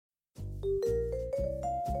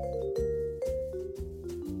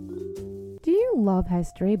you love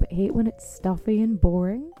history but hate when it's stuffy and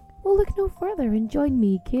boring? Well, look no further and join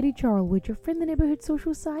me, Katie Charlwood, your friendly neighbourhood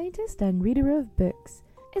social scientist and reader of books,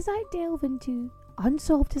 as I delve into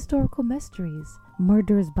unsolved historical mysteries,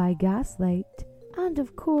 murders by gaslight, and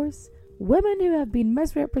of course, women who have been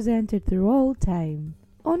misrepresented through all time.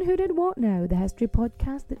 On Who Did What Now, the history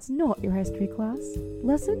podcast that's not your history class.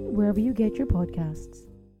 Listen wherever you get your podcasts.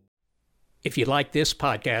 If you like this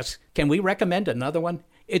podcast, can we recommend another one?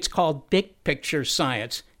 It's called Big Picture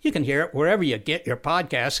Science. You can hear it wherever you get your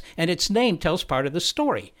podcasts, and its name tells part of the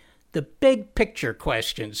story. The big picture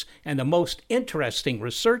questions and the most interesting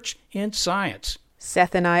research in science.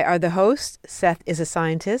 Seth and I are the hosts. Seth is a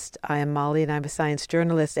scientist. I am Molly, and I'm a science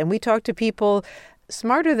journalist. And we talk to people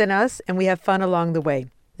smarter than us, and we have fun along the way.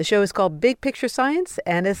 The show is called Big Picture Science,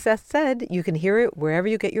 and as Seth said, you can hear it wherever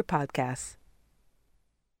you get your podcasts.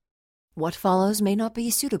 What follows may not be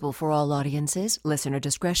suitable for all audiences. Listener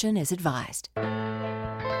discretion is advised.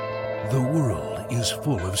 The world is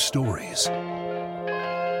full of stories.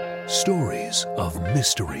 Stories of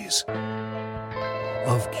mysteries,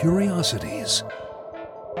 of curiosities,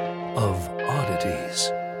 of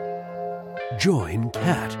oddities. Join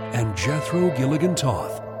Kat and Jethro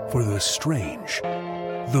Gilligan-Toth for the strange,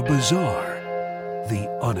 the bizarre, the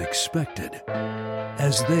unexpected,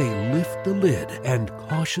 as they lift the lid and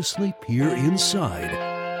cautiously peer inside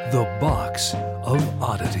the box of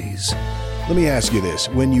oddities. Let me ask you this.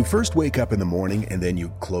 When you first wake up in the morning and then you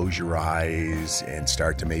close your eyes and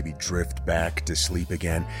start to maybe drift back to sleep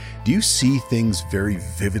again, do you see things very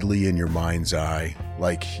vividly in your mind's eye?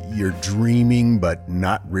 Like you're dreaming, but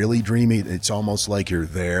not really dreaming? It's almost like you're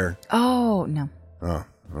there? Oh, no. Oh,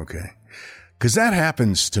 okay. Because that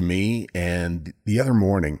happens to me, and the other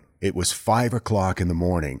morning, it was 5 o'clock in the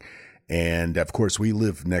morning, and of course we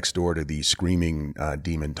live next door to the screaming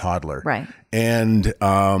demon toddler. Right. And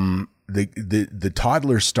the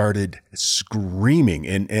toddler started screaming,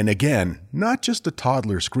 and again, not just a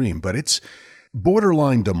toddler scream, but it's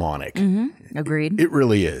borderline demonic. Mm-hmm. Agreed. It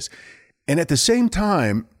really is. And at the same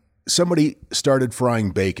time, somebody started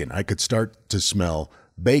frying bacon. I could start to smell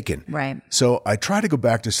bacon. Right. So I try to go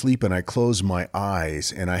back to sleep and I close my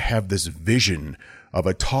eyes and I have this vision of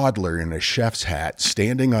a toddler in a chef's hat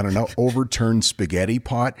standing on an overturned spaghetti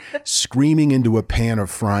pot, screaming into a pan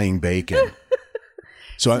of frying bacon.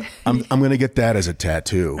 So I'm going to get that as a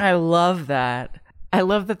tattoo. I love that. I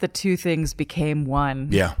love that the two things became one.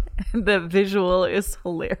 Yeah. The visual is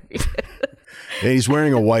hilarious. And he's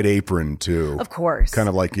wearing a white apron, too. Of course. Kind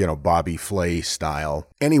of like, Bobby Flay style.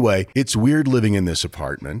 Anyway, it's weird living in this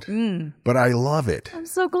apartment, but I love it. I'm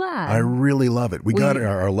so glad. I really love it. We got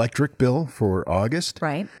our electric bill for August.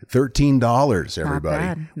 Right. $13, everybody.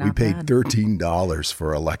 Not bad. We paid $13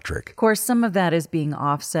 for electric. Of course, some of that is being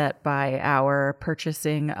offset by our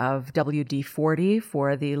purchasing of WD-40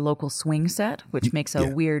 for the local swing set, which makes a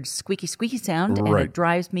weird squeaky sound, and it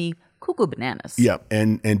drives me cuckoo bananas. Yeah,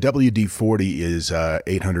 and WD-40 is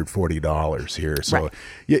 $840 here. So, right.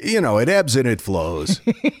 It ebbs and it flows.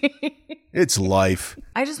 It's life.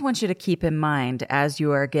 I just want you to keep in mind as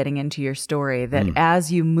you are getting into your story that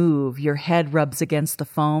as you move, your head rubs against the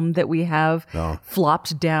foam that we have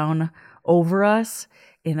flopped down over us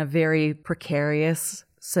in a very precarious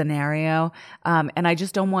scenario. And I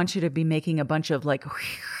just don't want you to be making a bunch of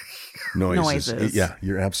noises. Yeah,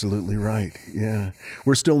 you're absolutely right. Yeah.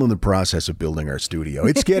 We're still in the process of building our studio.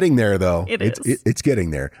 It's getting there, though. It's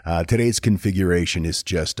getting there. Today's configuration is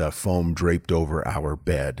just foam draped over our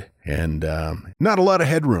bed and not a lot of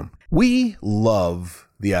headroom. We love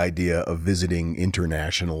the idea of visiting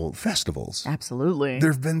international festivals. Absolutely.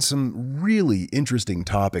 There have been some really interesting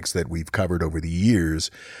topics that we've covered over the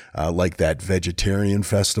years, like that vegetarian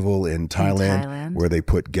festival in Thailand, where they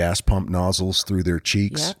put gas pump nozzles through their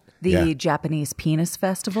cheeks. Yep. The Japanese Penis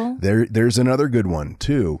Festival. There's another good one,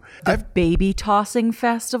 too. The Baby Tossing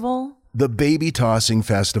Festival. The Baby Tossing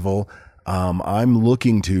Festival. I'm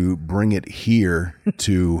looking to bring it here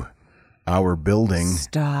to our building.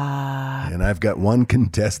 Stop. And I've got one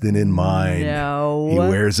contestant in mind. No. He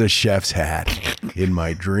wears a chef's hat in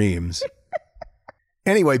my dreams.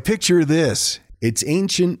 Anyway, picture this. It's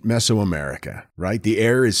ancient Mesoamerica, right? The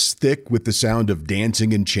air is thick with the sound of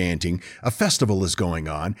dancing and chanting. A festival is going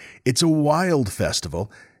on. It's a wild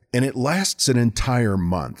festival, and it lasts an entire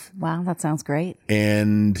month. Wow, that sounds great.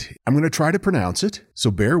 And I'm going to try to pronounce it, so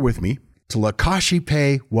bear with me.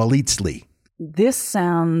 Tlacashipe Walitzli. This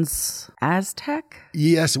sounds Aztec?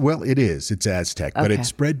 Yes, well, it is. It's Aztec, but it's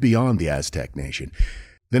spread beyond the Aztec nation.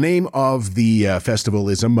 The name of the festival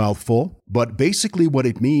is a mouthful, but basically what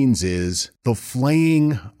it means is the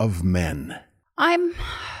flaying of men. I'm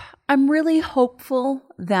I'm really hopeful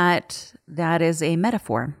that that is a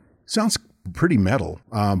metaphor. Sounds pretty metal,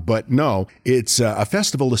 but no. It's a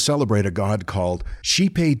festival to celebrate a god called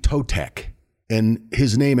Xipe Totec, and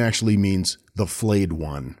his name actually means the flayed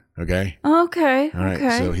one, okay? Okay, All right,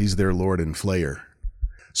 okay. so he's their lord and flayer.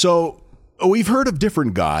 So we've heard of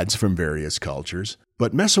different gods from various cultures,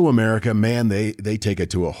 but Mesoamerica, man, they take it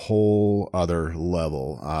to a whole other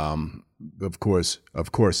level. Of course,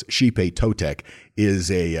 Xipe Totec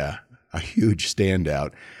is a huge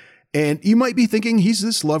standout. And you might be thinking he's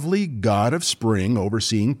this lovely god of spring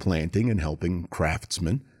overseeing planting and helping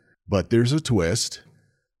craftsmen. But there's a twist.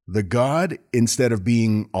 The god, instead of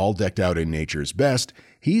being all decked out in nature's best,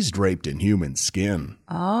 he's draped in human skin.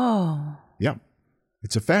 Oh. Yeah.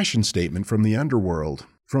 It's a fashion statement from the underworld,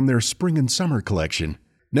 from their spring and summer collection.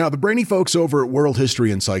 Now, the brainy folks over at World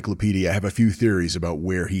History Encyclopedia have a few theories about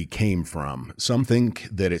where he came from. Some think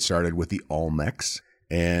that it started with the Olmecs,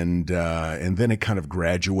 and then it kind of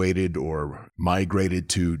graduated or migrated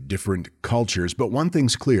to different cultures. But one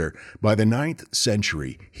thing's clear. By the 9th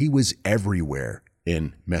century, he was everywhere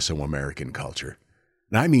in Mesoamerican culture.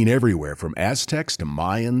 And I mean everywhere, from Aztecs to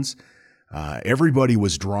Mayans. Everybody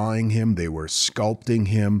was drawing him. They were sculpting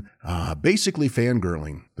him, basically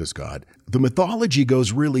fangirling this god. The mythology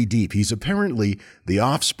goes really deep. He's apparently the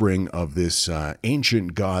offspring of this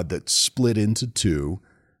ancient god that split into two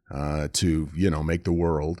to, make the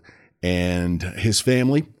world. And his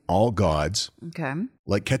family, all gods, Okay.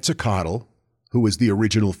 like Quetzalcoatl, who was the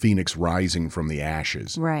original phoenix rising from the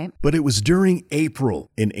ashes. Right. But it was during April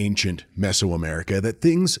in ancient Mesoamerica that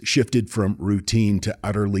things shifted from routine to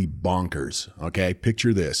utterly bonkers. Okay,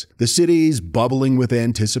 picture this. The city's bubbling with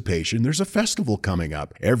anticipation. There's a festival coming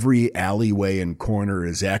up. Every alleyway and corner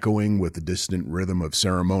is echoing with the distant rhythm of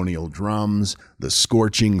ceremonial drums. The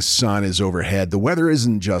scorching sun is overhead. The weather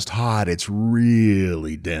isn't just hot, it's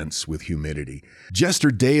really dense with humidity. Jester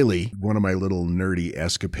Daly, one of my little nerdy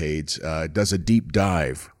escapades, does a deep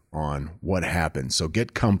dive on what happened. So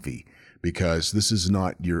get comfy, because this is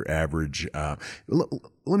not your average. Let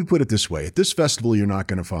me put it this way. At this festival, you're not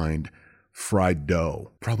going to find fried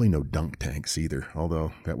dough. Probably no dunk tanks either,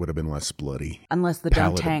 although that would have been less bloody. Unless the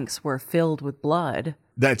dunk tanks were filled with blood.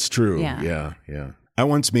 That's true. Yeah. Yeah. I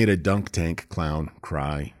once made a dunk tank clown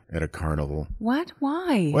cry at a carnival. What?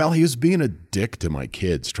 Why? Well, he was being a dick to my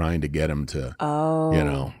kids, trying to get him to,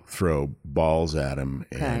 throw balls at him.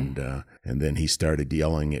 Okay. And then he started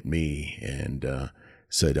yelling at me and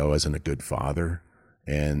said I wasn't a good father.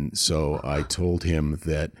 And so I told him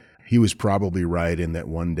that he was probably right, and that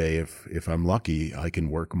one day, if I'm lucky, I can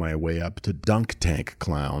work my way up to dunk tank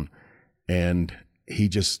clown. And he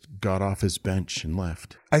just got off his bench and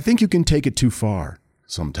left. I think you can take it too far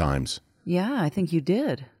sometimes. Yeah, I think you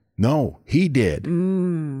did. No, he did.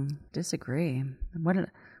 Disagree. What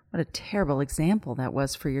a terrible example that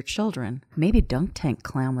was for your children. Maybe Dunk Tank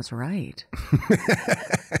Clown was right.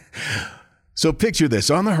 So picture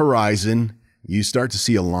this. On the horizon, you start to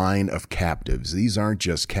see a line of captives. These aren't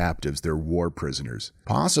just captives, they're war prisoners.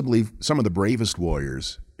 Possibly some of the bravest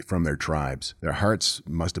warriors from their tribes. Their hearts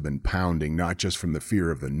must have been pounding, not just from the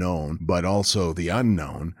fear of the known, but also the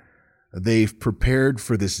unknown. They've prepared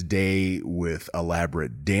for this day with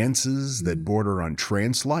elaborate dances that border on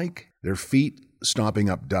trance-like. Their feet stomping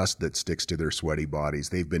up dust that sticks to their sweaty bodies.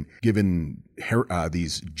 They've been given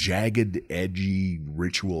these jagged, edgy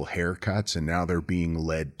ritual haircuts, and now they're being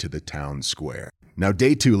led to the town square. Now,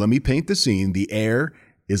 day 2, let me paint the scene. The air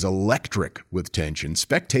is electric with tension.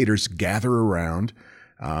 Spectators gather around.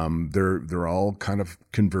 They're all kind of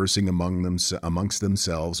conversing amongst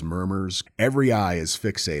themselves, murmurs. Every eye is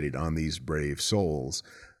fixated on these brave souls.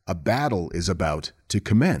 A battle is about to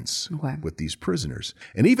commence with these prisoners.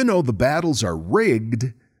 And even though the battles are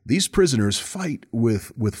rigged, these prisoners fight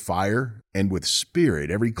with fire and with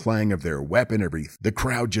spirit. Every clang of their weapon, the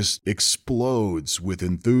crowd just explodes with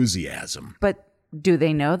enthusiasm. But do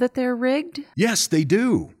they know that they're rigged? Yes, they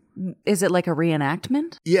do. Is it like a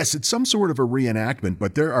reenactment? Yes, it's some sort of a reenactment,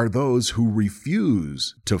 but there are those who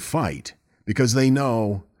refuse to fight because they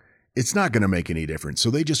know it's not going to make any difference. So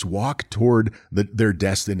they just walk toward their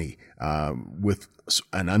destiny with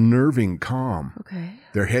an unnerving calm. Okay.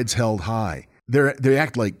 Their heads held high. They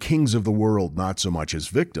act like kings of the world, not so much as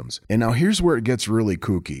victims. And now here's where it gets really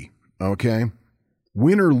kooky, okay?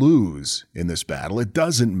 Win or lose in this battle, it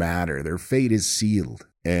doesn't matter. Their fate is sealed.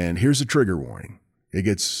 And here's a trigger warning. It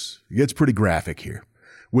gets pretty graphic here.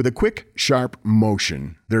 With a quick, sharp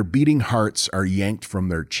motion, their beating hearts are yanked from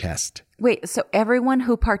their chest. Wait, so everyone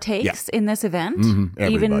who partakes in this event,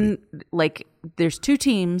 Everybody. even like there's 2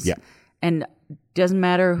 teams, And doesn't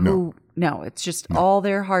matter who. No, it's just all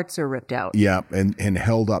their hearts are ripped out. Yeah, and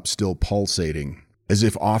held up still pulsating, as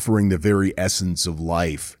if offering the very essence of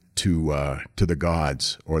life to the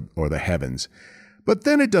gods or the heavens. But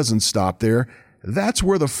then it doesn't stop there. That's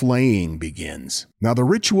where the flaying begins. Now, the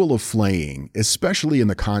ritual of flaying, especially in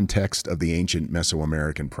the context of the ancient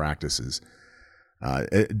Mesoamerican practices,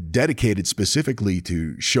 dedicated specifically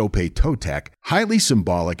to Chopay Totec, highly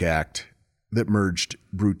symbolic act that merged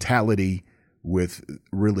brutality with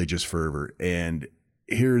religious fervor. And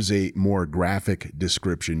here's a more graphic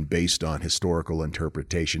description based on historical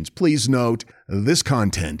interpretations. Please note, this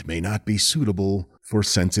content may not be suitable for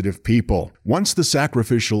sensitive people. Once the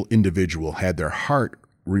sacrificial individual had their heart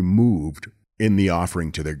removed in the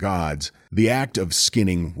offering to their gods, the act of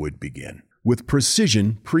skinning would begin. With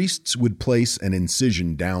precision, priests would place an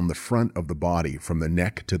incision down the front of the body from the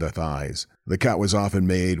neck to the thighs. The cut was often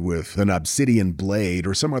made with an obsidian blade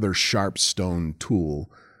or some other sharp stone tool,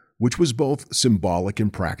 which was both symbolic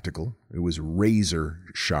and practical. It was razor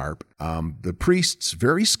sharp. The priests,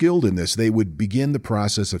 very skilled in this, they would begin the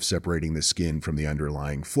process of separating the skin from the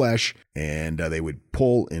underlying flesh, and they would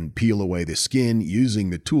pull and peel away the skin using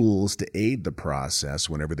the tools to aid the process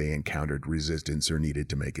whenever they encountered resistance or needed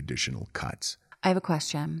to make additional cuts. I have a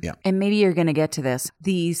question. Yeah. And maybe you're going to get to this.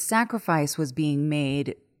 The sacrifice was being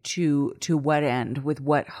made to what end? With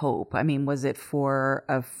what hope? I mean, was it for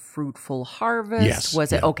a fruitful harvest? Yes.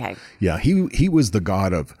 Was it? Okay. Yeah, he was the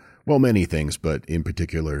god of, well, many things, but in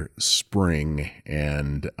particular spring,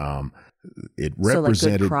 and it represented... So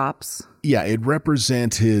like good crops? Yeah, it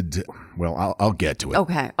represented, well, I'll get to it.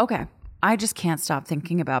 Okay. I just can't stop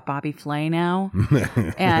thinking about Bobby Flay now.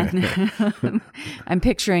 And I'm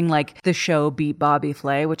picturing like the show Beat Bobby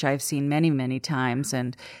Flay, which I've seen many, many times.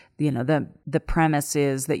 And, you know, the premise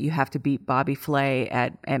is that you have to beat Bobby Flay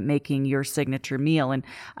at making your signature meal. And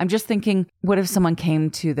I'm just thinking, what if someone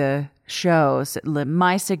came to the show, said,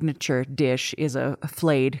 my signature dish is a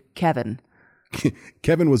flayed Kevin.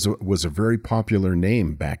 Kevin was a very popular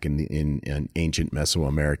name back in ancient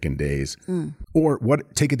Mesoamerican days. Or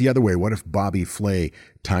take it the other way. What if Bobby Flay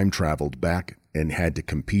time traveled back and had to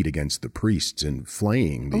compete against the priests in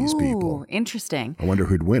flaying these people? Interesting. I wonder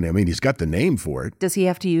who'd win. I mean, he's got the name for it. Does he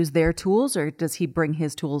have to use their tools, or does he bring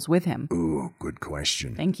his tools with him? Ooh, good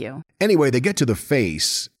question. Thank you. Anyway, they get to the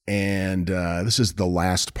face, and this is the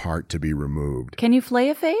last part to be removed. Can you flay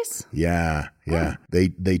a face? Yeah.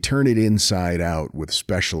 They turn it inside out with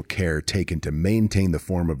special care taken to maintain the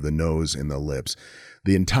form of the nose and the lips.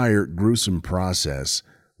 The entire gruesome process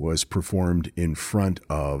was performed in front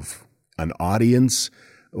of an audience.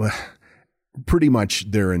 Well, pretty much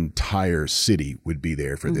their entire city would be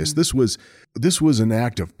there for this. This was an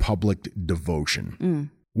act of public devotion.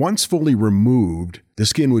 Once fully removed, the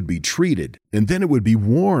skin would be treated, and then it would be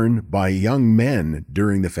worn by young men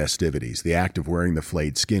during the festivities. The act of wearing the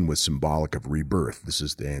flayed skin was symbolic of rebirth. This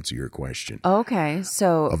is to answer your question. Okay,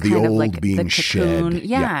 so of the kind old of like being the cocoon. shed.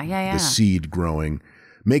 Yeah. The seed growing,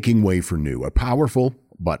 making way for new. A powerful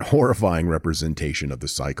but horrifying representation of the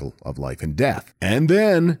cycle of life and death. And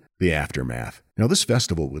then the aftermath. Now, this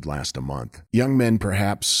festival would last a month. Young men,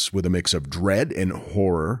 perhaps with a mix of dread and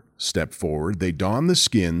horror, step forward. They don the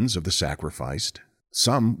skins of the sacrificed.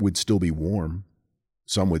 Some would still be warm.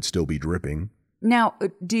 Some would still be dripping. Now,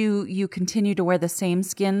 do you continue to wear the same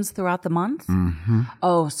skins throughout the month? Mm-hmm.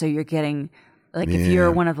 Oh, so you're getting... Like if you're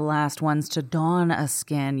one of the last ones to don a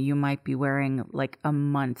skin, you might be wearing like a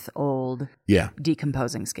month-old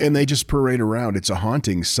decomposing skin. And they just parade around. It's a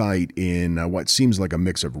haunting sight in what seems like a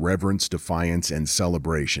mix of reverence, defiance, and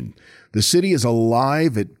celebration. The city is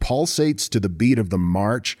alive. It pulsates to the beat of the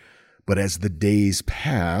march. But as the days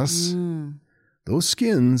pass, those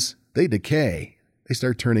skins, they decay. They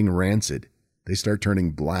start turning rancid. They start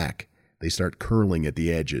turning black. They start curling at the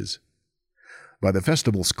edges. By the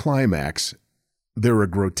festival's climax, they're a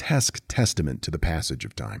grotesque testament to the passage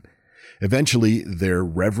of time. Eventually, they're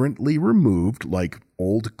reverently removed like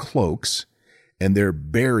old cloaks, and they're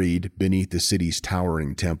buried beneath the city's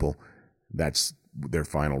towering temple. That's their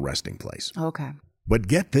final resting place. Okay. But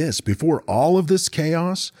get this, before all of this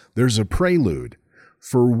chaos, there's a prelude.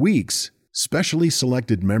 For weeks, specially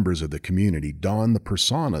selected members of the community don the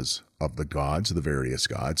personas of the gods, the various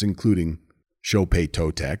gods, including Chopay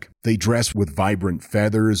Totec. They dress with vibrant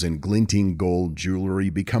feathers and glinting gold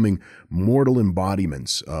jewelry, becoming mortal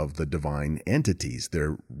embodiments of the divine entities.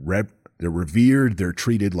 They're revered, they're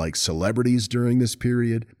treated like celebrities during this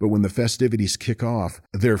period, but when the festivities kick off,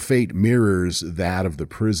 their fate mirrors that of the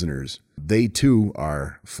prisoners. They too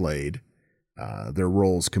are flayed, their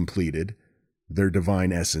roles completed, their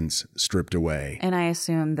divine essence stripped away. And I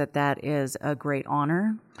assume that that is a great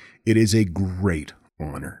honor. It is a great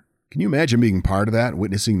honor. Can you imagine being part of that,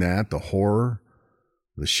 witnessing that, the horror,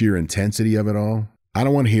 the sheer intensity of it all? I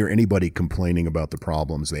don't want to hear anybody complaining about the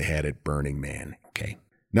problems they had at Burning Man, okay?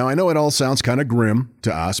 Now, I know it all sounds kind of grim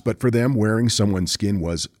to us, but for them, wearing someone's skin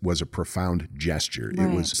was a profound gesture.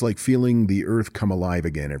 Right. It's like feeling the earth come alive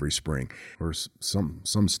again every spring, or some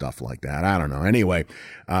stuff like that. I don't know. Anyway,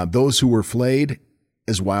 those who were flayed,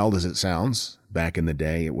 as wild as it sounds, back in the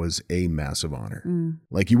day, it was a massive honor.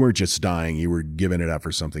 Like you weren't just dying, you were giving it up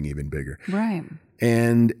for something even bigger. Right.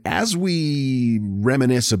 And as we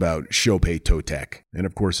reminisce about Chopin Totek, and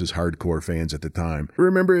of course as hardcore fans at the time,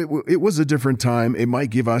 remember it was a different time. It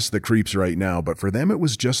might give us the creeps right now, but for them it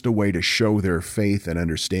was just a way to show their faith and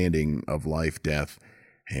understanding of life, death,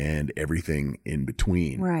 and everything in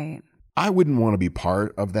between. Right. I wouldn't want to be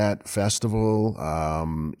part of that festival,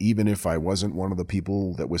 even if I wasn't one of the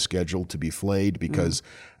people that was scheduled to be flayed, because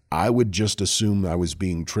I would just assume I was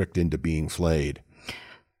being tricked into being flayed.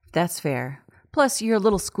 That's fair. Plus, you're a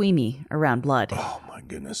little squeamy around blood. Oh, my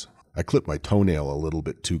goodness. I clipped my toenail a little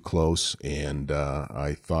bit too close, and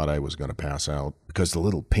I thought I was going to pass out because the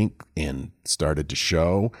little pink end started to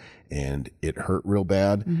show, and it hurt real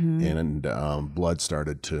bad, and blood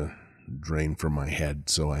started to drain from my head,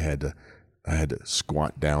 so I had to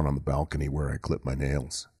squat down on the balcony where I clipped my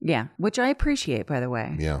nails. Yeah, which I appreciate, by the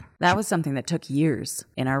way. Yeah. That was something that took years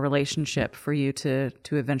in our relationship for you to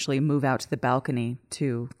eventually move out to the balcony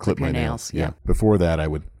to clip your nails. Yeah. Before that, I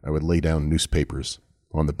would lay down newspapers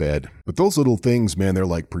on the bed. But those little things, man, they're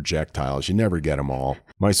like projectiles. You never get them all.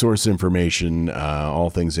 My source information, all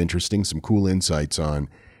things interesting, some cool insights on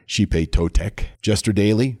Chopin Totek, Jester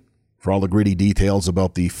Daily, for all the gritty details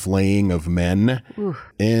about the flaying of men,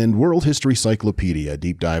 and World History Cyclopedia, a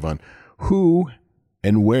deep dive on who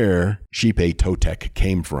and where Chopin Totek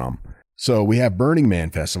came from. So we have Burning Man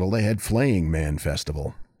Festival. They had Flaying Man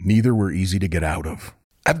Festival. Neither were easy to get out of.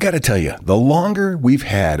 I've got to tell you, the longer we've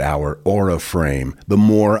had our Aura frame, the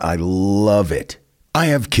more I love it. I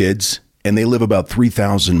have kids, and they live about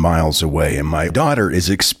 3,000 miles away, and my daughter is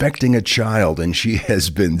expecting a child, and she has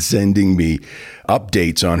been sending me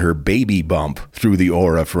updates on her baby bump through the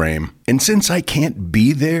Aura frame. And since I can't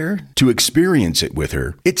be there to experience it with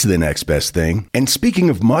her, it's the next best thing. And speaking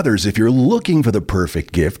of mothers, if you're looking for the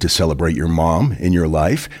perfect gift to celebrate your mom in your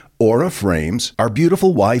life, Aura frames are beautiful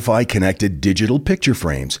Wi-Fi connected digital picture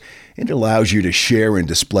frames. It allows you to share and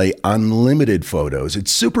display unlimited photos.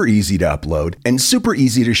 It's super easy to upload and super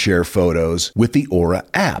easy to share photos with the Aura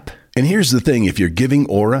app. And here's the thing, if you're giving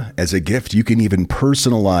Aura as a gift, you can even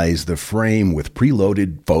personalize the frame with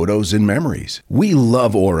preloaded photos and memories. We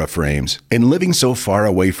love Aura frames, and living so far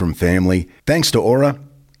away from family, thanks to Aura,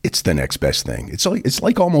 it's the next best thing. It's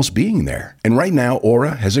like almost being there. And right now,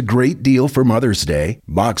 Aura has a great deal for Mother's Day.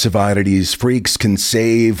 Box of Oddities freaks can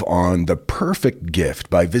save on the perfect gift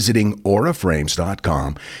by visiting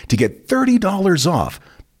auraframes.com to get $30 off,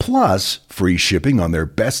 plus free shipping on their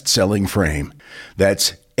best-selling frame.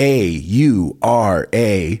 That's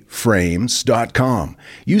auraframes.com.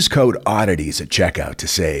 Use code oddities at checkout to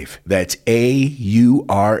save. That's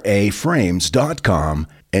auraframes.com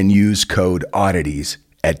and use code oddities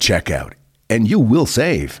at checkout, and you will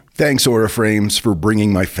save. Thanks, Aura Frames, for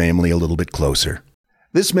bringing my family a little bit closer.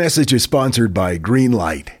 This message is sponsored by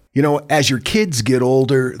Greenlight. You know, as your kids get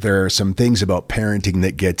older, there are some things about parenting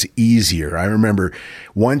that gets easier. I remember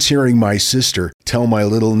once hearing my sister tell my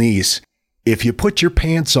little niece, "If you put your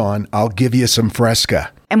pants on, I'll give you some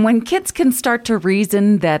Fresca." And when kids can start to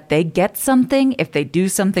reason that they get something if they do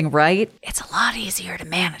something right, it's a lot easier to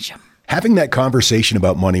manage them. Having that conversation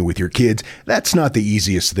about money with your kids, that's not the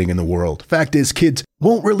easiest thing in the world. Fact is, kids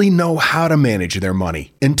won't really know how to manage their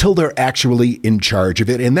money until they're actually in charge of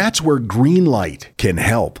it, and that's where Greenlight can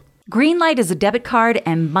help. Greenlight is a debit card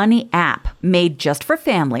and money app made just for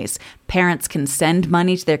families. Parents can send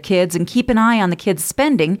money to their kids and keep an eye on the kids'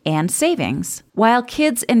 spending and savings, while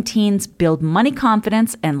kids and teens build money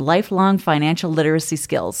confidence and lifelong financial literacy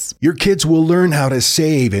skills. Your kids will learn how to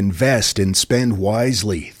save, invest, and spend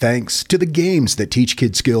wisely thanks to the games that teach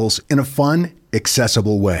kids skills in a fun,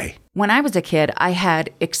 accessible way. When I was a kid, I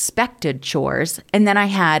had expected chores, and then I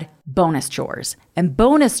had bonus chores. And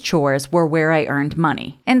bonus chores were where I earned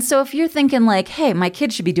money. And so if you're thinking like, hey, my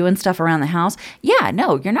kid should be doing stuff around the house, yeah,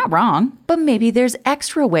 no, you're not wrong. But maybe there's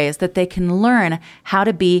extra ways that they can learn how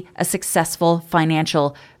to be a successful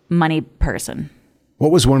financial money person.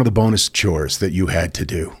 What was one of the bonus chores that you had to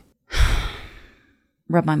do?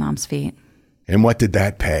 Rub my mom's feet. And what did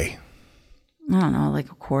that pay? I don't know, like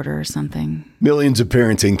a quarter or something. Millions of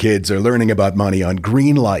parenting kids are learning about money on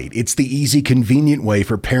Greenlight. It's the easy, convenient way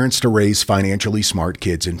for parents to raise financially smart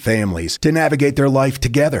kids and families to navigate their life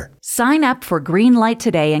together. Sign up for Greenlight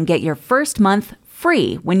today and get your first month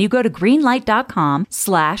free when you go to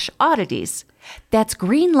greenlight.com/oddities. That's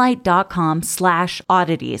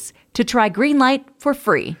greenlight.com/oddities to try Greenlight for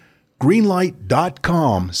free.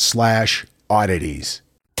 Greenlight.com/oddities.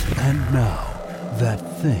 And now,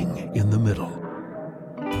 that thing in the middle.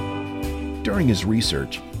 During his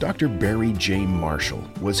research, Dr. Barry J. Marshall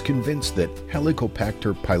was convinced that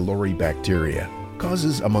Helicobacter pylori bacteria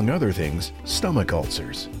causes, among other things, stomach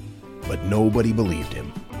ulcers. But nobody believed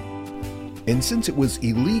him. And since it was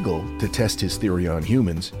illegal to test his theory on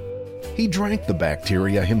humans, he drank the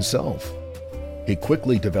bacteria himself. He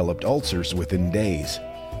quickly developed ulcers within days,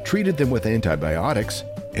 treated them with antibiotics,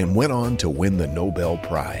 and went on to win the Nobel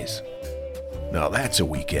Prize. Now that's a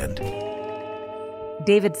weekend.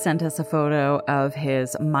 David sent us a photo of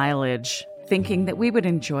his mileage, thinking that we would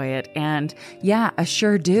enjoy it. And yeah, I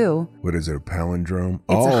sure do. What is it, a palindrome?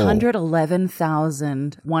 It's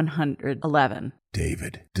 111,111.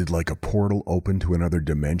 David, did like a portal open to another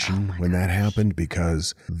dimension when that happened?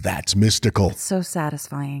 Because that's mystical. It's so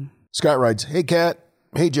satisfying. Scott writes, "Hey, Kat.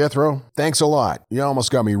 Hey, Jethro. Thanks a lot. You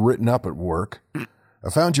almost got me written up at work. I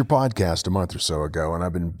found your podcast a month or so ago, and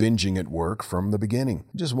I've been binging at work from the beginning.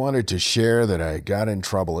 Just wanted to share that I got in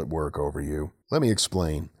trouble at work over you. Let me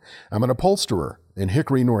explain. I'm an upholsterer in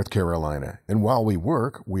Hickory, North Carolina, and while we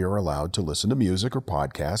work, we are allowed to listen to music or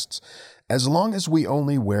podcasts as long as we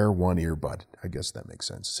only wear one earbud." I guess that makes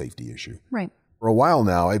sense. Safety issue. Right. For a while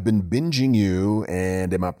now, I've been binging you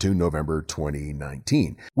and am up to November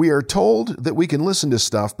 2019. We are told that we can listen to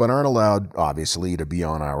stuff, but aren't allowed, obviously, to be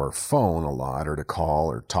on our phone a lot or to call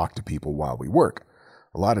or talk to people while we work.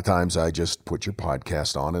 A lot of times I just put your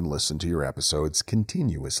podcast on and listen to your episodes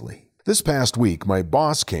continuously. This past week, my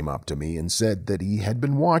boss came up to me and said that he had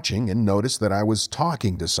been watching and noticed that I was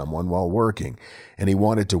talking to someone while working, and he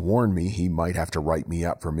wanted to warn me he might have to write me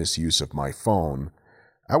up for misuse of my phone.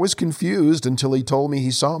 I was confused until he told me he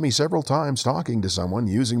saw me several times talking to someone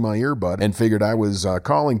using my earbud and figured I was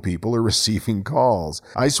calling people or receiving calls.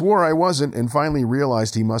 I swore I wasn't and finally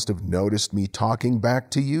realized he must have noticed me talking back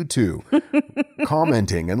to you two,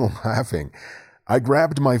 commenting and laughing. I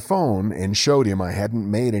grabbed my phone and showed him I hadn't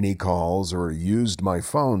made any calls or used my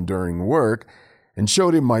phone during work, and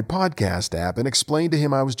showed him my podcast app and explained to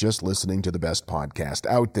him I was just listening to the best podcast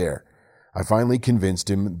out there. I finally convinced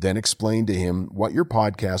him, then explained to him what your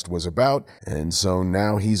podcast was about, and so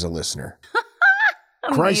now he's a listener.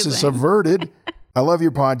 Crisis averted. I love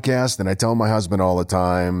your podcast, and I tell my husband all the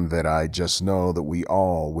time that I just know that we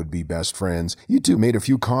all would be best friends. You two made a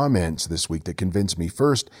few comments this week that convinced me.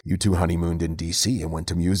 First, you two honeymooned in D.C. and went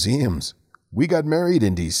to museums. We got married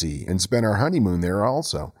in D.C. and spent our honeymoon there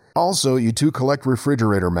also. Also, you two collect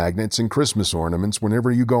refrigerator magnets and Christmas ornaments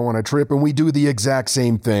whenever you go on a trip, and we do the exact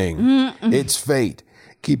same thing. Mm-mm. It's fate.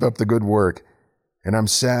 Keep up the good work. And I'm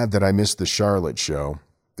sad that I missed the Charlotte show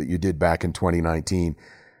that you did back in 2019.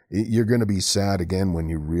 You're going to be sad again when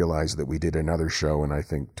you realize that we did another show in, I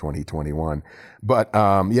think, 2021. But,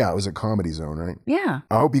 yeah, it was at Comedy Zone, right? Yeah.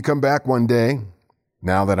 I hope you come back one day,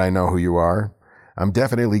 now that I know who you are. I'm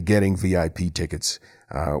definitely getting VIP tickets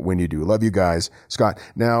when you do. Love you guys. Scott.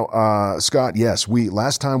 Now, Scott, yes,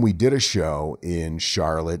 last time we did a show in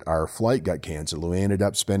Charlotte, our flight got canceled. We ended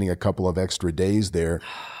up spending a couple of extra days there.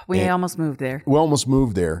 We almost moved there. We almost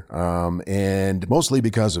moved there, and mostly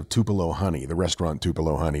because of Tupelo Honey, the restaurant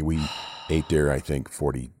Tupelo Honey. We ate there, I think,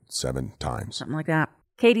 47 times. Something like that.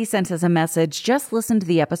 Katie sent us a message. Just listened to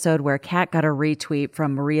the episode where Kat got a retweet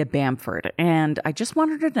from Maria Bamford, and I just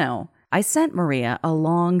wanted to know. I sent Maria a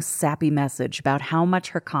long, sappy message about how much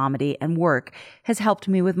her comedy and work has helped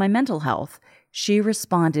me with my mental health. She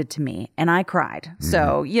responded to me, and I cried. Mm-hmm.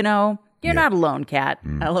 So, you're not alone, Kat.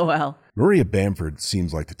 LOL. Maria Bamford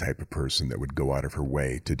seems like the type of person that would go out of her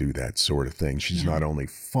way to do that sort of thing. She's not only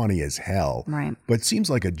funny as hell, right, but seems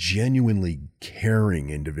like a genuinely caring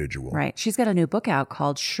individual. Right. She's got a new book out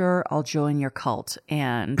called Sure, I'll Join Your Cult,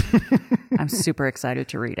 and I'm super excited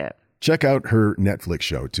to read it. Check out her Netflix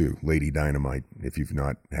show, too, Lady Dynamite, if you've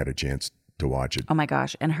not had a chance to watch it. Oh, my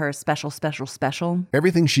gosh. And her special.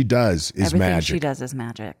 Everything she does is magic. Everything she does is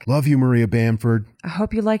magic. Love you, Maria Bamford. I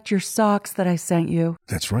hope you liked your socks that I sent you.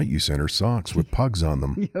 That's right. You sent her socks with pugs on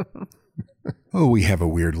them. Oh, we have a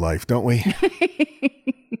weird life, don't we?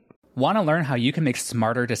 Want to learn how you can make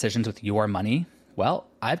smarter decisions with your money? Well,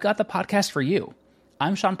 I've got the podcast for you.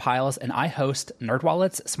 I'm Sean Piles, and I host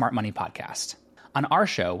NerdWallet's Smart Money Podcast. On our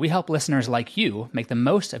show, we help listeners like you make the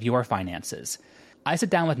most of your finances. I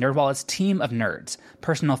sit down with NerdWallet's team of nerds,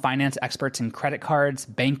 personal finance experts in credit cards,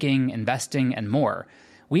 banking, investing, and more.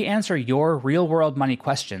 We answer your real-world money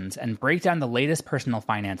questions and break down the latest personal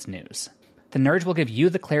finance news. The nerds will give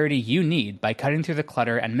you the clarity you need by cutting through the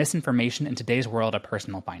clutter and misinformation in today's world of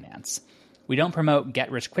personal finance. We don't promote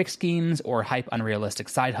get-rich-quick schemes or hype unrealistic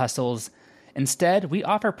side hustles. Instead, we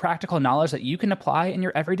offer practical knowledge that you can apply in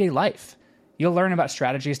your everyday life. You'll learn about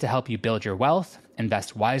strategies to help you build your wealth,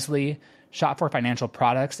 invest wisely, shop for financial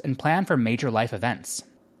products, and plan for major life events.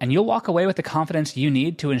 And you'll walk away with the confidence you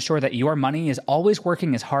need to ensure that your money is always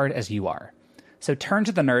working as hard as you are. So turn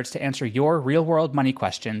to the nerds to answer your real-world money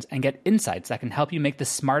questions and get insights that can help you make the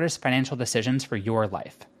smartest financial decisions for your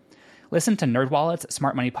life. Listen to NerdWallet's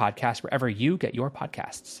Smart Money Podcast wherever you get your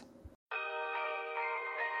podcasts.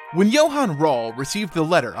 When Johann Rall received the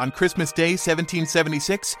letter on Christmas Day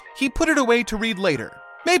 1776, he put it away to read later.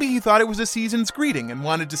 Maybe he thought it was a season's greeting and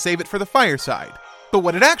wanted to save it for the fireside. But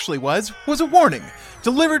what it actually was a warning,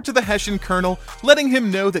 delivered to the Hessian colonel, letting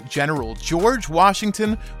him know that General George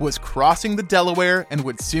Washington was crossing the Delaware and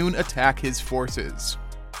would soon attack his forces.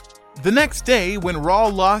 The next day, when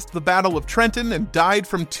Rall lost the Battle of Trenton and died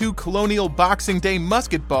from 2 colonial Boxing Day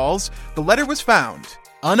musket balls, the letter was found,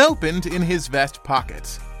 unopened, in his vest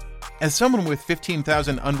pocket. As someone with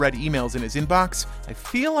 15,000 unread emails in his inbox, I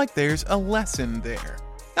feel like there's a lesson there.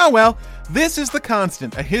 Oh well, this is The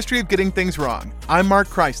Constant, a history of getting things wrong. I'm Mark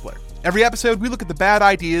Chrysler. Every episode, we look at the bad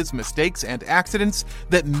ideas, mistakes, and accidents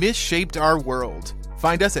that misshaped our world.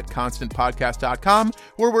 Find us at constantpodcast.com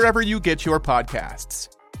or wherever you get your podcasts.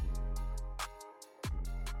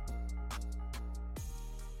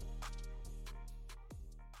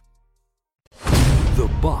 The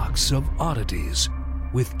Box of Oddities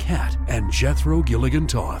with Kat and Jethro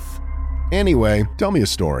Gilligan-Toth. Anyway, tell me a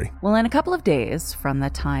story. Well, in a couple of days from the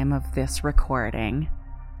time of this recording,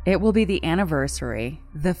 it will be the anniversary,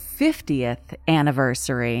 the 50th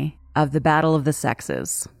anniversary of the Battle of the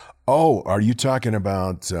Sexes. Oh, are you talking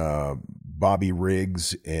about Bobby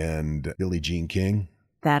Riggs and Billie Jean King?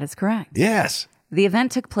 That is correct. Yes. The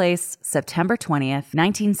event took place September 20th,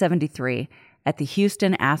 1973, at the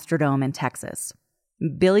Houston Astrodome in Texas.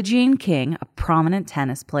 Billie Jean King, a prominent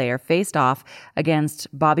tennis player, faced off against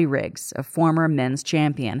Bobby Riggs, a former men's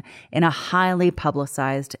champion, in a highly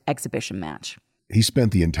publicized exhibition match. He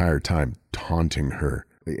spent the entire time taunting her.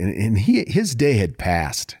 And his day had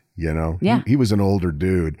passed, you know? Yeah. He was an older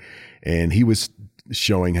dude, and he was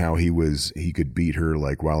showing how he could beat her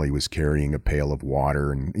like while he was carrying a pail of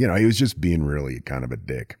water. And, you know, he was just being really kind of a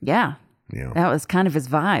dick. Yeah. Yeah. That was kind of his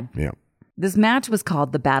vibe. Yeah. This match was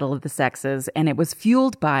called the Battle of the Sexes, and it was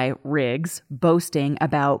fueled by Riggs boasting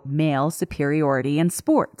about male superiority in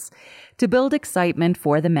sports. To build excitement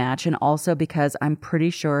for the match, and also because I'm pretty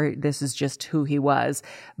sure this is just who he was,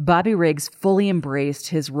 Bobby Riggs fully embraced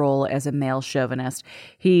his role as a male chauvinist.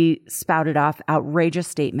 He spouted off outrageous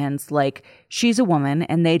statements like, "She's a woman,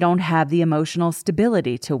 and they don't have the emotional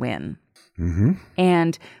stability to win." Mm-hmm.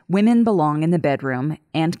 And women belong in the bedroom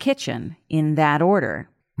and kitchen, in that order.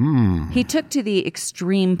 He took to the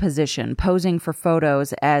extreme position, posing for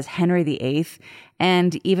photos as Henry VIII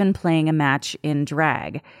and even playing a match in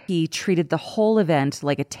drag. He treated the whole event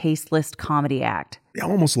like a tasteless comedy act.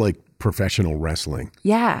 Almost like professional wrestling.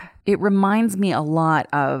 Yeah, it reminds me a lot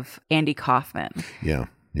of Andy Kaufman. Yeah,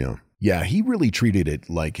 yeah. Yeah, he really treated it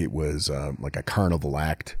like it was like a carnival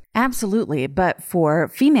act. Absolutely, but for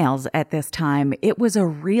females at this time, it was a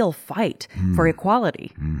real fight for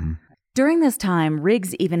equality. Mm-hmm. During this time,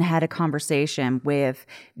 Riggs even had a conversation with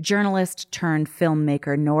journalist turned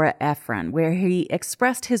filmmaker Nora Ephron, where he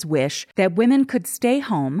expressed his wish that women could stay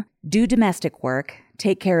home, do domestic work,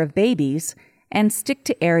 take care of babies, and stick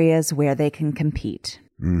to areas where they can compete.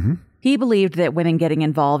 Mm-hmm. He believed that women getting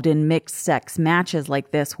involved in mixed-sex matches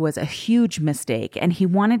like this was a huge mistake, and he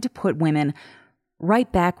wanted to put women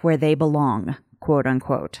right back where they belong, quote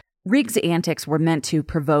unquote. Riggs' antics were meant to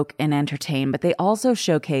provoke and entertain, but they also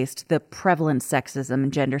showcased the prevalent sexism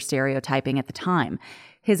and gender stereotyping at the time.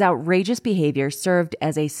 His outrageous behavior served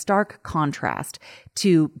as a stark contrast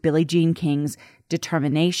to Billie Jean King's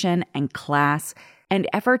determination and class and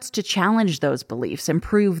efforts to challenge those beliefs and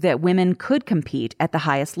prove that women could compete at the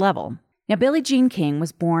highest level. Now, Billie Jean King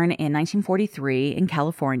was born in 1943 in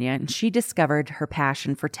California, and she discovered her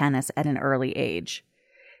passion for tennis at an early age.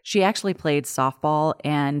 She actually played softball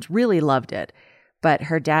and really loved it, but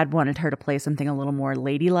her dad wanted her to play something a little more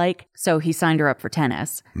ladylike, so he signed her up for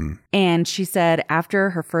tennis. And she said after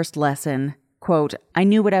her first lesson, quote, "I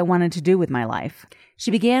knew what I wanted to do with my life." She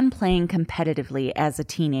began playing competitively as a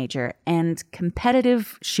teenager, and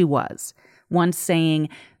competitive she was, once saying,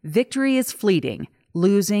 "Victory is fleeting.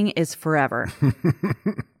 Losing is forever.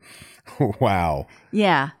 Wow.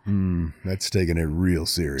 Yeah. That's taking it real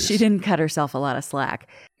serious. She didn't cut herself a lot of slack.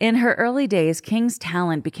 In her early days, King's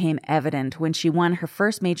talent became evident when she won her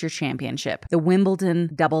first major championship, the Wimbledon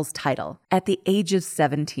doubles title, at the age of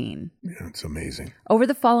 17. Yeah, it's amazing. Over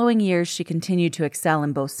the following years, she continued to excel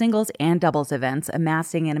in both singles and doubles events,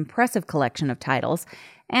 amassing an impressive collection of titles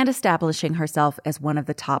and establishing herself as one of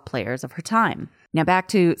the top players of her time. Now back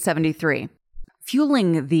to 73.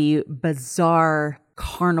 Fueling the bizarre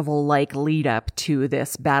carnival-like lead-up to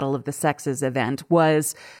this Battle of the Sexes event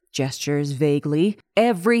was, gestures vaguely,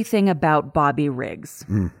 everything about Bobby Riggs.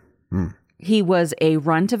 He was a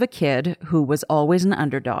runt of a kid who was always an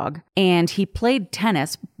underdog, and he played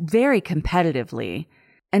tennis very competitively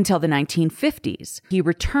until the 1950s. He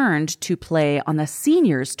returned to play on the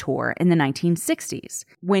seniors tour in the 1960s.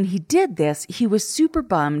 When he did this, he was super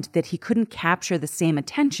bummed that he couldn't capture the same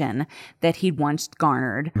attention that he'd once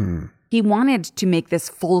garnered. He wanted to make this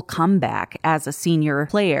full comeback as a senior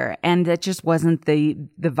player, and that just wasn't the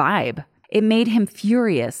vibe. It made him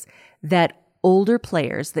furious that older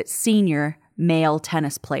players, that senior male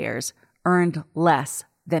tennis players, earned less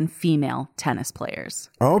than female tennis players.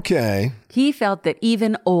 Okay. He felt that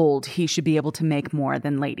even old, he should be able to make more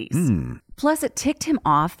than ladies. Plus, it ticked him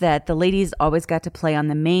off that the ladies always got to play on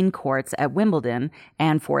the main courts at Wimbledon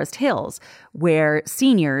and Forest Hills, where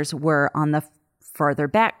seniors were on the farther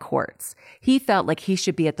back courts. He felt like he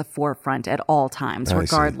should be at the forefront at all times,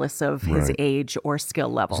 regardless of his age or skill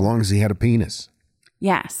level. As long as he had a penis.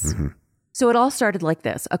 Yes. So it all started like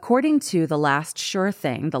this. According to The Last Sure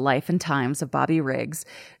Thing, The Life and Times of Bobby Riggs,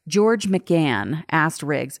 George McGann asked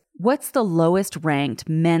Riggs, "What's the lowest ranked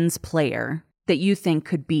men's player that you think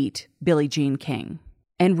could beat Billie Jean King?"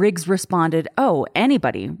 And Riggs responded, "Oh,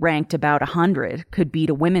 anybody ranked about 100 could beat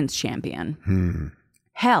a women's champion.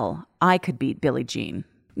 Hell, I could beat Billie Jean."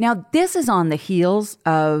 Now, this is on the heels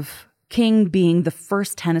of King being the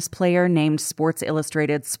first tennis player named Sports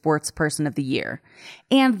Illustrated Sports Person of the Year,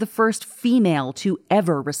 and the first female to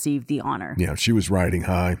ever receive the honor. Yeah, she was riding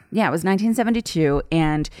high. Yeah, it was 1972,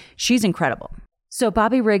 and she's incredible. So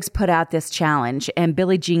Bobby Riggs put out this challenge, and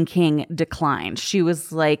Billie Jean King declined. She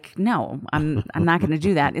was like, "No, I'm not going to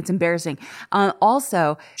do that. It's embarrassing."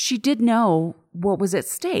 Also, she did know what was at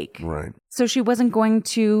stake. Right. So she wasn't going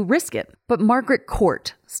to risk it. But Margaret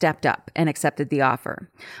Court stepped up and accepted the offer.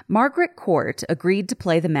 Margaret Court agreed to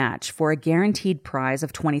play the match for a guaranteed prize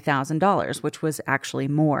of $20,000, which was actually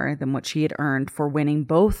more than what she had earned for winning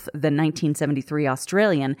both the 1973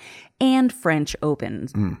 Australian and French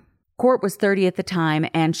Opens. Court was 30 at the time,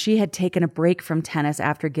 and she had taken a break from tennis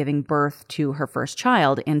after giving birth to her first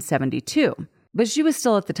child in 72. But she was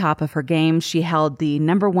still at the top of her game. She held the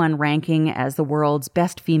 #1 ranking as the world's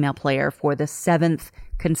best female player for the 7th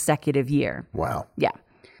consecutive year. Wow. Yeah.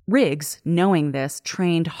 Riggs, knowing this,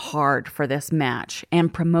 trained hard for this match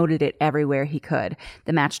and promoted it everywhere he could.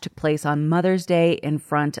 The match took place on Mother's Day in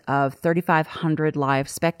front of 3,500 live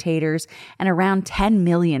spectators and around 10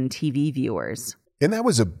 million TV viewers. And that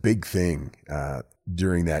was a big thing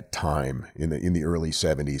during that time in the early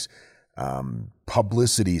 70s.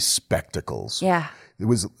 Publicity spectacles. Yeah. There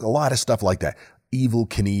was a lot of stuff like that. Evel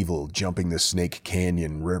Knievel jumping the Snake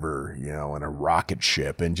Canyon River, in a rocket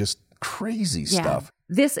ship, and just crazy stuff.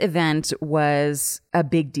 This event was a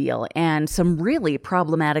big deal, and some really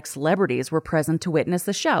problematic celebrities were present to witness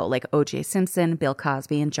the show, like O.J. Simpson, Bill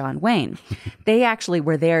Cosby, and John Wayne. They actually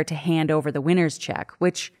were there to hand over the winner's check,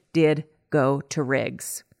 which did go to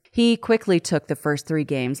Riggs. He quickly took the first 3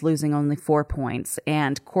 games, losing only 4 points,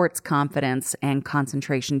 and Court's confidence and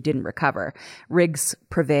concentration didn't recover. Riggs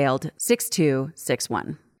prevailed 6-2,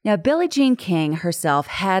 6-1. Now, Billie Jean King herself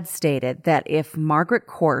had stated that if Margaret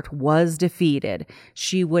Court was defeated,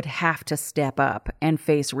 she would have to step up and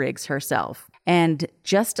face Riggs herself. And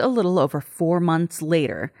just a little over 4 months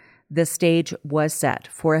later, the stage was set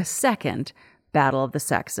for a second Battle of the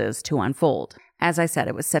Sexes to unfold. As I said,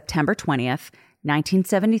 it was September 20th,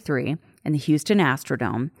 1973, in the Houston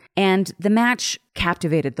Astrodome, and the match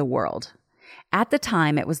captivated the world. At the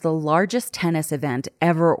time, it was the largest tennis event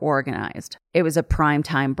ever organized. It was a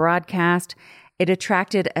primetime broadcast. It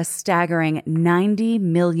attracted a staggering 90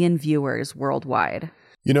 million viewers worldwide.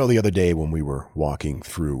 The other day when we were walking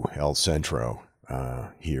through El Centro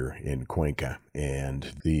here in Cuenca,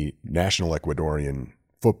 and the national Ecuadorian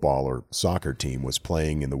football or soccer team was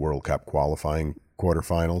playing in the World Cup qualifying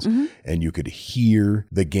quarterfinals, and you could hear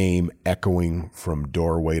the game echoing from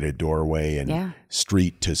doorway to doorway and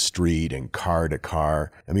street to street and car to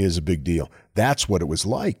car. I mean, it was a big deal. That's what it was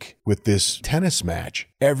like with this tennis match.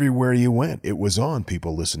 Everywhere you went, it was on.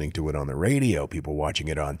 People listening to it on the radio, people watching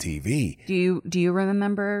it on TV. Do you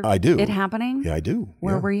remember I do. it happening? Yeah, I do.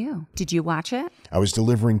 Where were you? Did you watch it? I was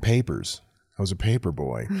delivering papers. I was a paper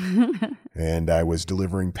boy. And I was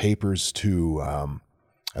delivering papers to,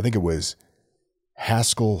 I think it was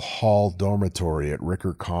Haskell Hall Dormitory at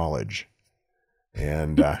Ricker College.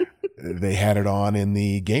 And they had it on in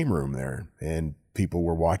the game room there. And people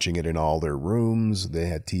were watching it in all their rooms. They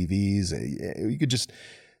had TVs. You could just,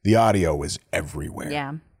 the audio was everywhere.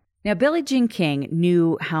 Yeah. Now, Billie Jean King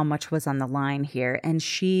knew how much was on the line here, and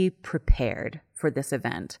she prepared for this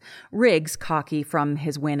event. Riggs, cocky from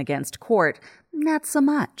his win against Court, not so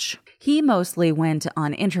much. He mostly went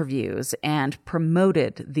on interviews and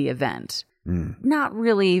promoted the event, not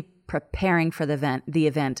really preparing for the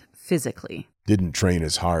event physically. Didn't train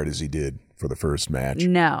as hard as he did for the first match.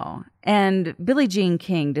 No. And Billie Jean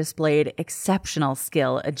King displayed exceptional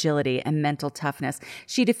skill, agility, and mental toughness.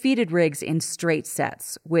 She defeated Riggs in straight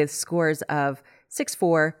sets with scores of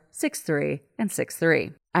 6-4, 6-3, and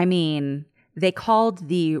 6-3. I mean, they called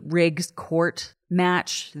the Riggs Court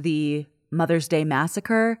match the Mother's Day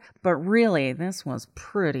Massacre, but really, this was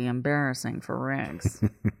pretty embarrassing for Riggs.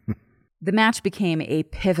 The match became a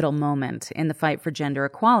pivotal moment in the fight for gender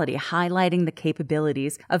equality, highlighting the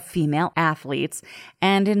capabilities of female athletes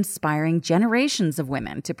and inspiring generations of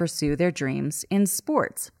women to pursue their dreams in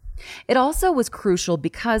sports. It also was crucial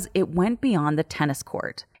because it went beyond the tennis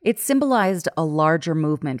court. It symbolized a larger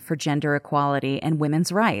movement for gender equality and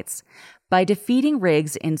women's rights. By defeating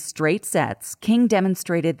Riggs in straight sets, King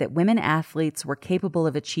demonstrated that women athletes were capable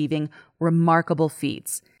of achieving remarkable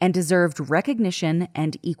feats and deserved recognition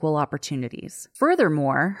and equal opportunities.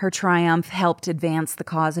 Furthermore, her triumph helped advance the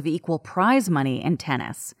cause of equal prize money in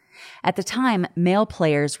tennis. At the time, male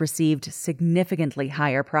players received significantly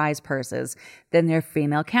higher prize purses than their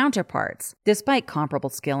female counterparts, despite comparable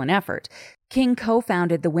skill and effort. King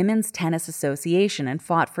co-founded the Women's Tennis Association and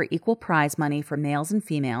fought for equal prize money for males and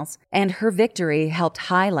females, and her victory helped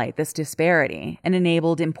highlight this disparity and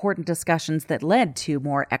enabled important discussions that led to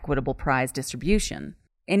more equitable prize distribution.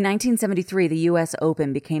 In 1973, the U.S.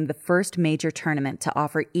 Open became the first major tournament to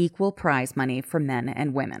offer equal prize money for men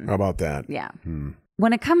and women. How about that? Yeah.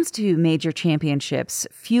 When it comes to major championships,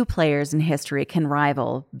 few players in history can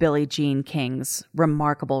rival Billie Jean King's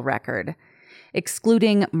remarkable record.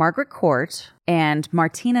 Excluding Margaret Court and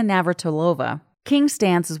Martina Navratilova, King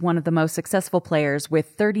stands as one of the most successful players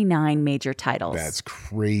with 39 major titles. That's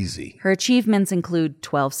crazy. Her achievements include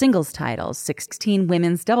 12 singles titles, 16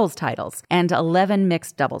 women's doubles titles, and 11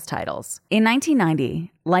 mixed doubles titles. In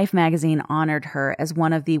 1990, Life magazine honored her as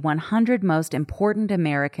one of the 100 most important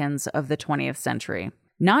Americans of the 20th century.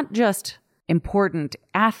 Not just important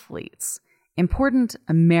athletes, important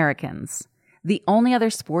Americans. The only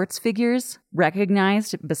other sports figures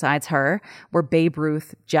recognized besides her were Babe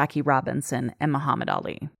Ruth, Jackie Robinson, and Muhammad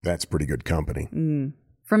Ali. That's pretty good company.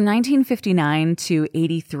 From 1959 to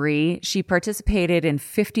 83, she participated in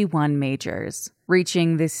 51 majors,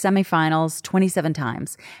 reaching the semifinals 27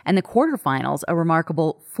 times and the quarterfinals a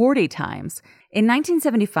remarkable 40 times. In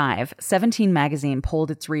 1975, 17 magazine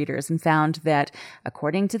polled its readers and found that,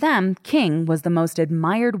 according to them, King was the most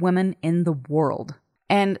admired woman in the world.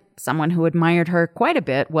 And someone who admired her quite a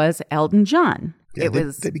bit was Elton John. Yeah,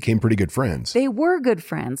 they became pretty good friends. They were good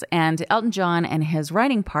friends, and Elton John and his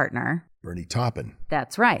writing partner, Bernie Taupin.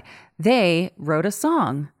 That's right. They wrote a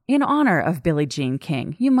song in honor of Billie Jean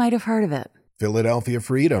King. You might have heard of it. Philadelphia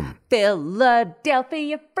Freedom.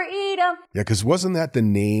 Philadelphia Freedom. Yeah, because wasn't that the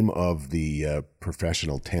name of the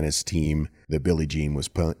professional tennis team that Billie Jean was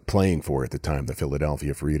playing for at the time, the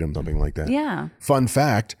Philadelphia Freedom, something like that? Yeah. Fun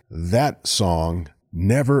fact, that song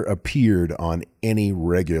never appeared on any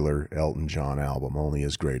regular Elton John album, only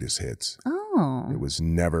his greatest hits. Oh. It was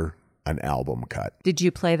never an album cut. Did you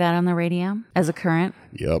play that on the radio as a current?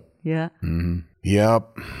 Yep. Yeah. Mm-hmm.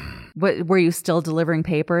 Yep. What, were you still delivering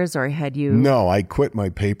papers or had you? No, I quit my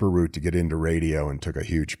paper route to get into radio and took a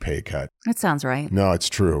huge pay cut. That sounds right. No, it's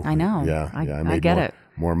true. I know. Yeah. I made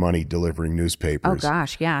more money delivering newspapers. Oh,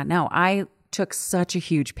 gosh. Yeah. No, I took such a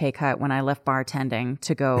huge pay cut when I left bartending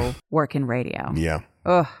to go work in radio. Yeah.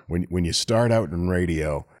 Ugh. When you start out in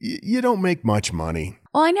radio, you don't make much money.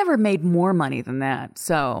 Well, I never made more money than that,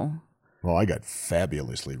 so. Well, I got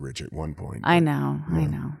fabulously rich at one point. I know.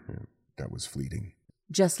 Yeah, that was fleeting.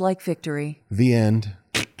 Just like victory. The end.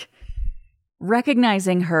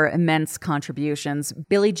 Recognizing her immense contributions,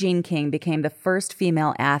 Billie Jean King became the first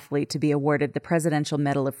female athlete to be awarded the Presidential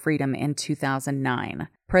Medal of Freedom in 2009.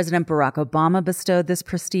 President Barack Obama bestowed this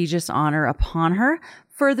prestigious honor upon her,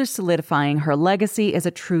 further solidifying her legacy as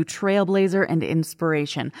a true trailblazer and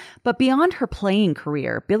inspiration. But beyond her playing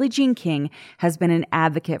career, Billie Jean King has been an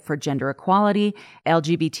advocate for gender equality,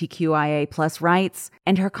 LGBTQIA+ rights,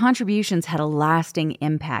 and her contributions had a lasting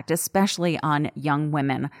impact, especially on young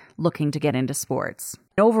women looking to get into sports.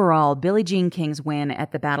 Overall, Billie Jean King's win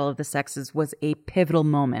at the Battle of the Sexes was a pivotal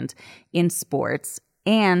moment in sports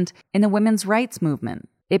and in the women's rights movement.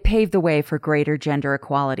 It paved the way for greater gender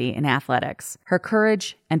equality in athletics. Her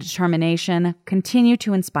courage and determination continue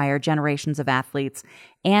to inspire generations of athletes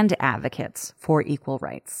and advocates for equal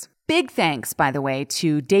rights. Big thanks, by the way,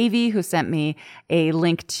 to Davey, who sent me a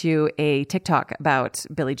link to a TikTok about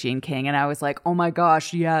Billie Jean King. And I was like, oh my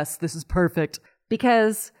gosh, yes, this is perfect.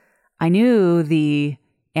 Because I knew the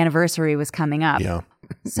anniversary was coming up. Yeah.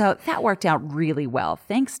 So that worked out really well.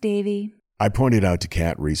 Thanks, Davey. I pointed out to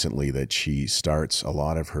Kat recently that she starts a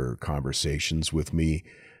lot of her conversations with me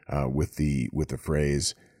with the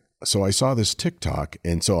phrase, so I saw this TikTok,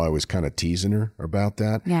 and so I was kind of teasing her about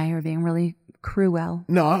that. Yeah, you were being really cruel.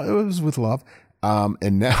 No, it was with love.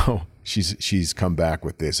 And now she's come back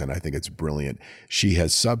with this, and I think it's brilliant. She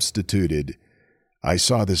has substituted, I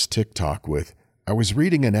saw this TikTok with, I was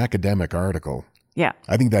reading an academic article. Yeah.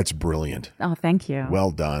 I think that's brilliant. Oh, thank you.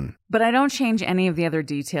 Well done. But I don't change any of the other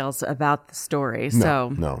details about the story.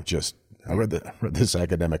 No, just I read this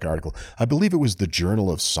academic article. I believe it was the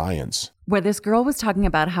Journal of Science. Where this girl was talking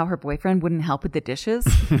about how her boyfriend wouldn't help with the dishes.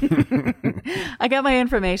 I got my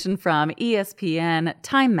information from ESPN,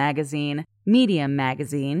 Time Magazine, Medium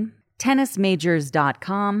Magazine,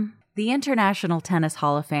 TennisMajors.com, the International Tennis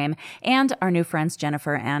Hall of Fame, and our new friends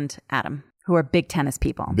Jennifer and Adam, who are big tennis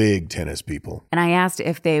people. Big tennis people. And I asked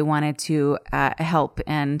if they wanted to help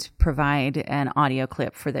and provide an audio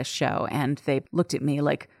clip for this show. And they looked at me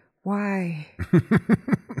like, why?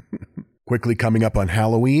 Quickly coming up on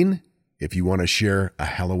Halloween, if you want to share a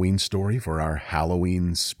Halloween story for our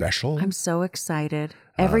Halloween special. I'm so excited.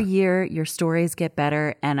 Every year, your stories get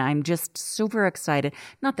better, and I'm just super excited.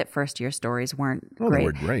 Not that first-year stories weren't great. They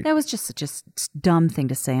were great. That was just such a dumb thing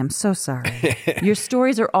to say. I'm so sorry. Your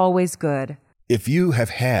stories are always good. If you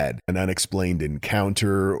have had an unexplained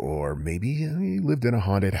encounter, or maybe you lived in a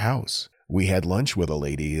haunted house. We had lunch with a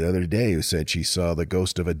lady the other day who said she saw the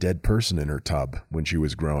ghost of a dead person in her tub when she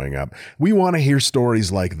was growing up. We want to hear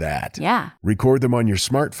stories like that. Yeah. Record them on your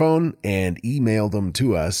smartphone and email them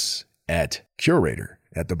to us at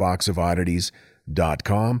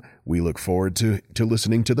curator@theboxofoddities.com. We look forward to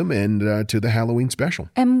listening to them and to the Halloween special.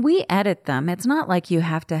 And we edit them. It's not like you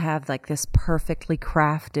have to have like this perfectly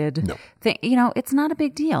crafted thing. You know, it's not a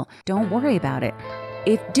big deal. Don't worry about it.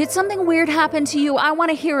 Did something weird happen to you? I want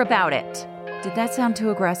to hear about it. Did that sound too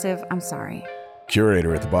aggressive? I'm sorry.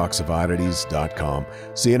 Curator@theboxofoddities.com.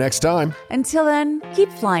 See you next time. Until then,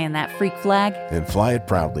 keep flying that freak flag. And fly it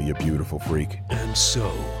proudly, you beautiful freak. And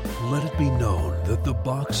so, let it be known that the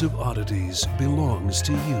Box of Oddities belongs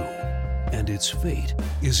to you, and its fate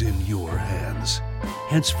is in your hands.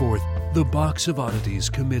 Henceforth, the Box of Oddities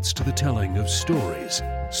commits to the telling of stories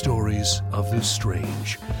of the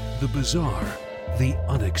strange, the bizarre, the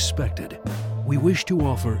unexpected. We wish to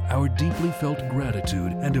offer our deeply felt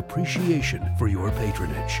gratitude and appreciation for your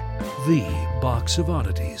patronage.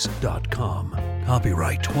 TheBoxOfOddities.com.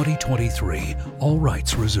 Copyright 2023. All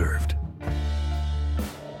rights reserved.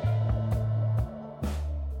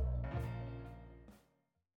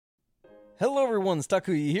 Hello everyone,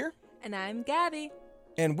 Takuya here. And I'm Gabby.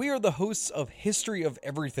 And we are the hosts of History of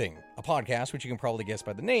Everything, a podcast which you can probably guess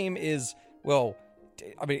by the name is, well,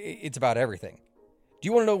 it's about everything. Do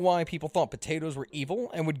you want to know why people thought potatoes were evil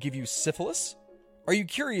and would give you syphilis? Are you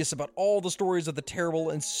curious about all the stories of the terrible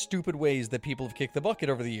and stupid ways that people have kicked the bucket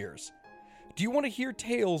over the years? Do you want to hear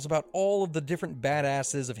tales about all of the different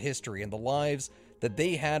badasses of history and the lives that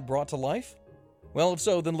they had brought to life? Well, if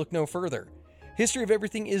so, then look no further. History of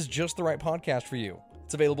Everything is just the right podcast for you.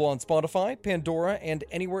 It's available on Spotify, Pandora, and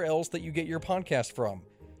anywhere else that you get your podcast from.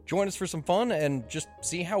 Join us for some fun and just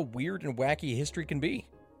see how weird and wacky history can be.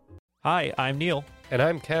 Hi, I'm Neil. And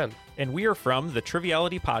I'm Ken. And we are from the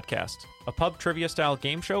Triviality Podcast, a pub trivia-style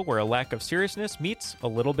game show where a lack of seriousness meets a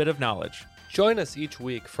little bit of knowledge. Join us each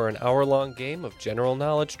week for an hour-long game of general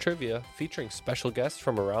knowledge trivia featuring special guests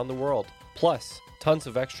from around the world, plus tons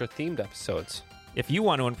of extra themed episodes. If you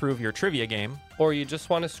want to improve your trivia game, or you just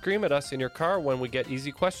want to scream at us in your car when we get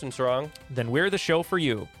easy questions wrong, then we're the show for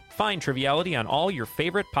you. Find Triviality on all your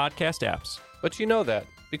favorite podcast apps. But you know that,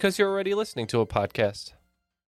 because you're already listening to a podcast.